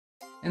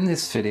In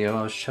this video,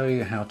 I'll show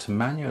you how to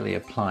manually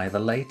apply the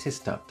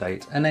latest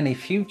update and any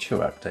future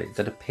update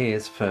that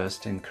appears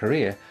first in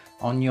Korea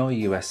on your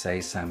USA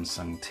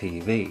Samsung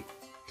TV.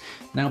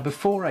 Now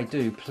before I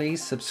do,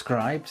 please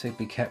subscribe to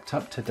be kept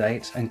up to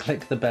date and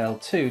click the bell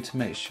too to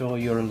make sure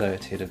you're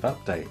alerted of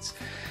updates.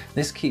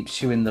 This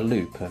keeps you in the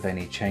loop of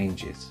any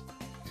changes.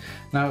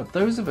 Now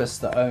those of us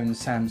that own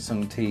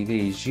Samsung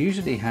TVs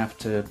usually have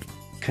to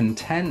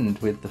contend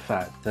with the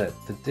fact that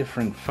the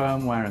different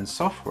firmware and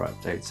software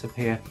updates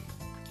appear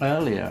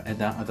earlier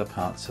in other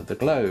parts of the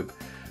globe.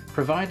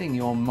 Providing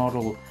your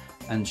model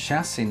and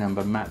chassis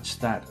number match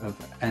that of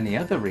any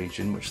other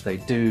region, which they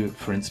do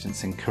for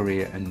instance in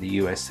Korea and the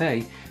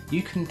USA,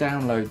 you can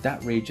download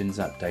that region's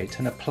update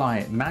and apply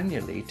it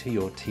manually to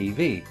your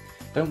TV.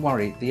 Don't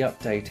worry, the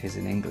update is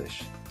in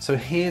English. So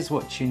here's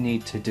what you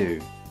need to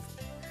do.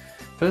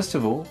 First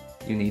of all,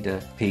 you need a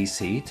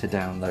PC to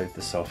download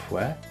the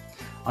software.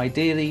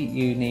 Ideally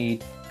you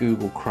need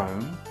Google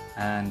Chrome,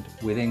 and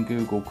within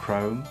Google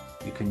Chrome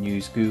you can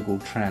use Google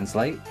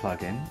Translate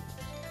plugin.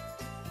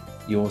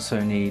 You also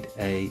need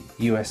a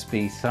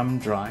USB thumb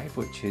drive,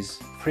 which is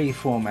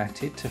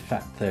pre-formatted to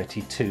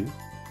FAT32.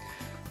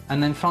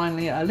 And then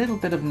finally, a little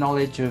bit of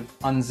knowledge of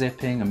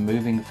unzipping and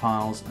moving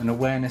files and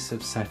awareness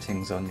of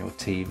settings on your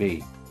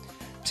TV.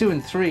 2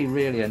 and 3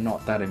 really are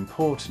not that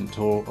important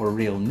or a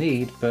real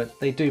need, but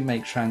they do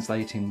make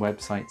translating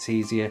websites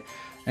easier.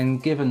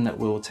 And given that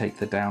we'll take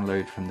the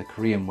download from the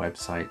Korean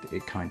website,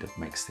 it kind of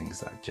makes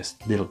things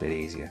just a little bit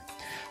easier.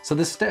 So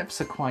the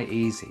steps are quite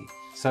easy.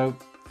 So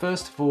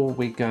first of all,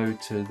 we go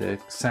to the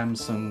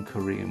Samsung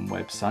Korean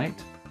website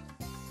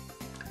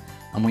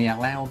and we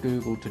allow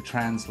Google to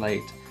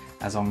translate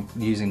as I'm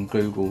using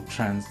Chrome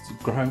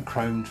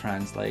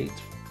Translate.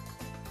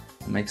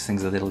 It makes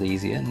things a little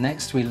easier.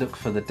 Next we look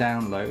for the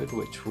download,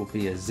 which will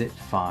be a zip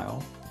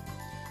file.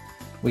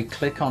 We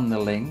click on the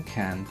link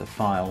and the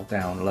file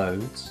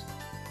downloads.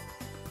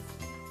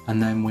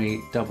 And then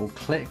we double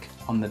click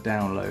on the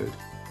download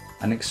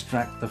and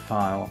extract the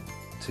file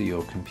to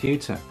your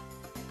computer.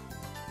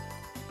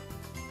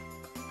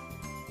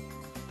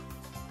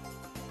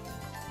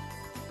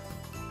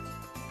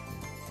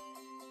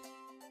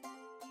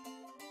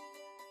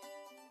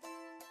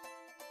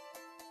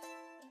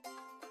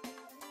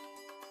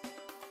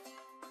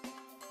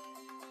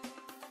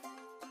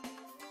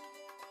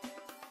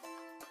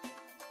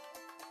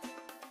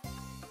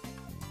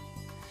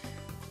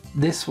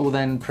 This will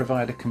then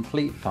provide a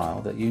complete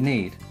file that you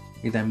need.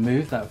 You then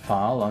move that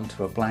file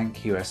onto a blank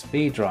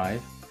USB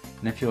drive,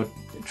 and if your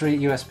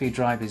USB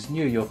drive is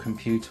new, your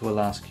computer will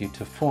ask you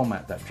to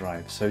format that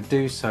drive, so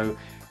do so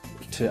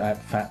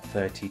at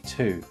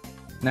FAT32.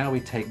 Now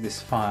we take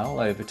this file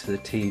over to the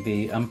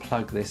TV and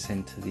plug this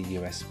into the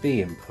USB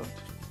input.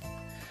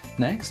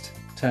 Next,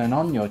 turn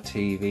on your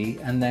TV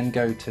and then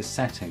go to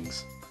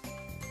Settings,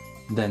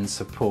 then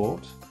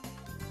Support,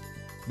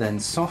 then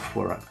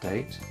Software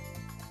Update.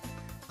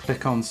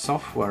 Click on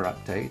Software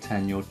Update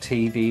and your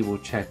TV will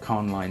check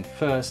online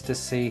first to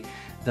see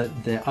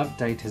that the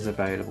update is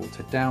available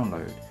to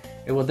download.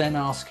 It will then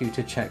ask you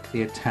to check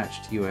the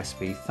attached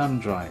USB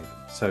thumb drive,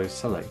 so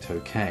select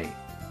OK.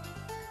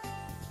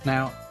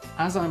 Now,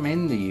 as I'm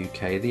in the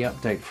UK, the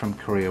update from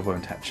Korea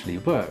won't actually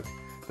work,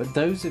 but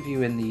those of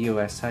you in the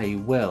USA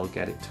will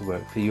get it to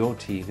work for your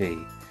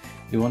TV.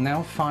 You will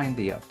now find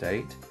the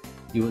update,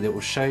 it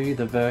will show you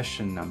the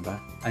version number,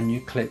 and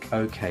you click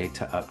OK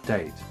to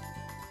update.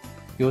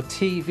 Your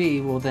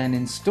TV will then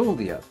install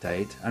the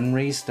update and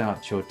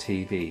restart your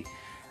TV.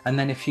 And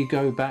then if you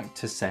go back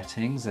to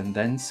Settings and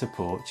then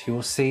Support,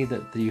 you'll see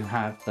that you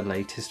have the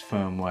latest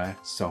firmware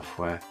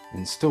software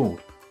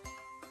installed.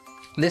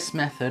 This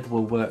method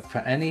will work for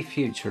any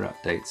future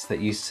updates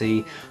that you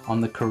see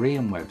on the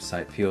Korean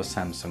website for your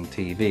Samsung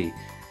TV.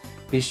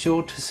 Be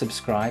sure to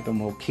subscribe and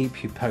we'll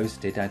keep you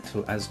posted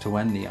as to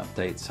when the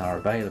updates are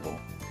available.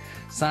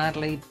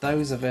 Sadly,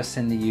 those of us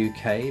in the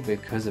UK,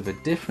 because of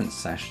a different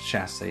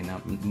chassis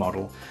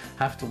model,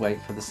 have to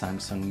wait for the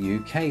Samsung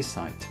UK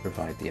site to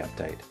provide the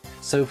update.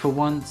 So for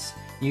once,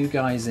 you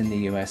guys in the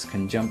US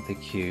can jump the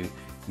queue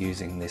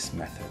using this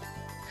method.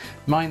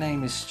 My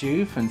name is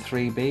Stu from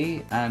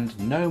 3B, and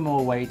no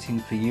more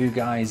waiting for you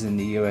guys in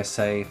the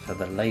USA for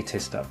the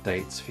latest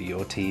updates for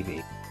your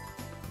TV.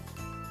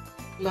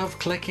 Love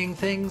clicking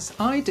things?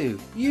 I do,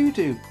 you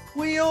do,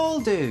 we all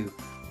do.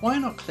 Why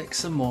not click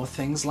some more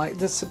things like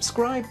the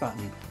subscribe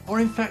button? Or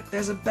in fact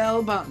there's a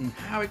bell button,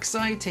 how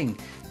exciting!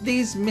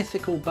 These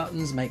mythical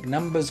buttons make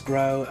numbers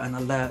grow and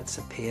alerts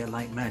appear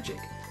like magic.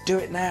 Do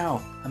it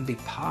now and be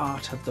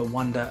part of the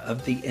wonder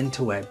of the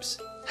interwebs.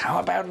 How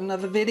about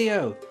another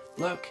video?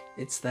 Look,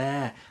 it's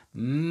there.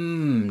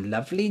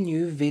 Lovely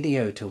new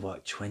video to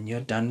watch when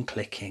you're done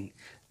clicking.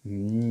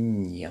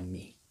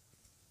 Yummy.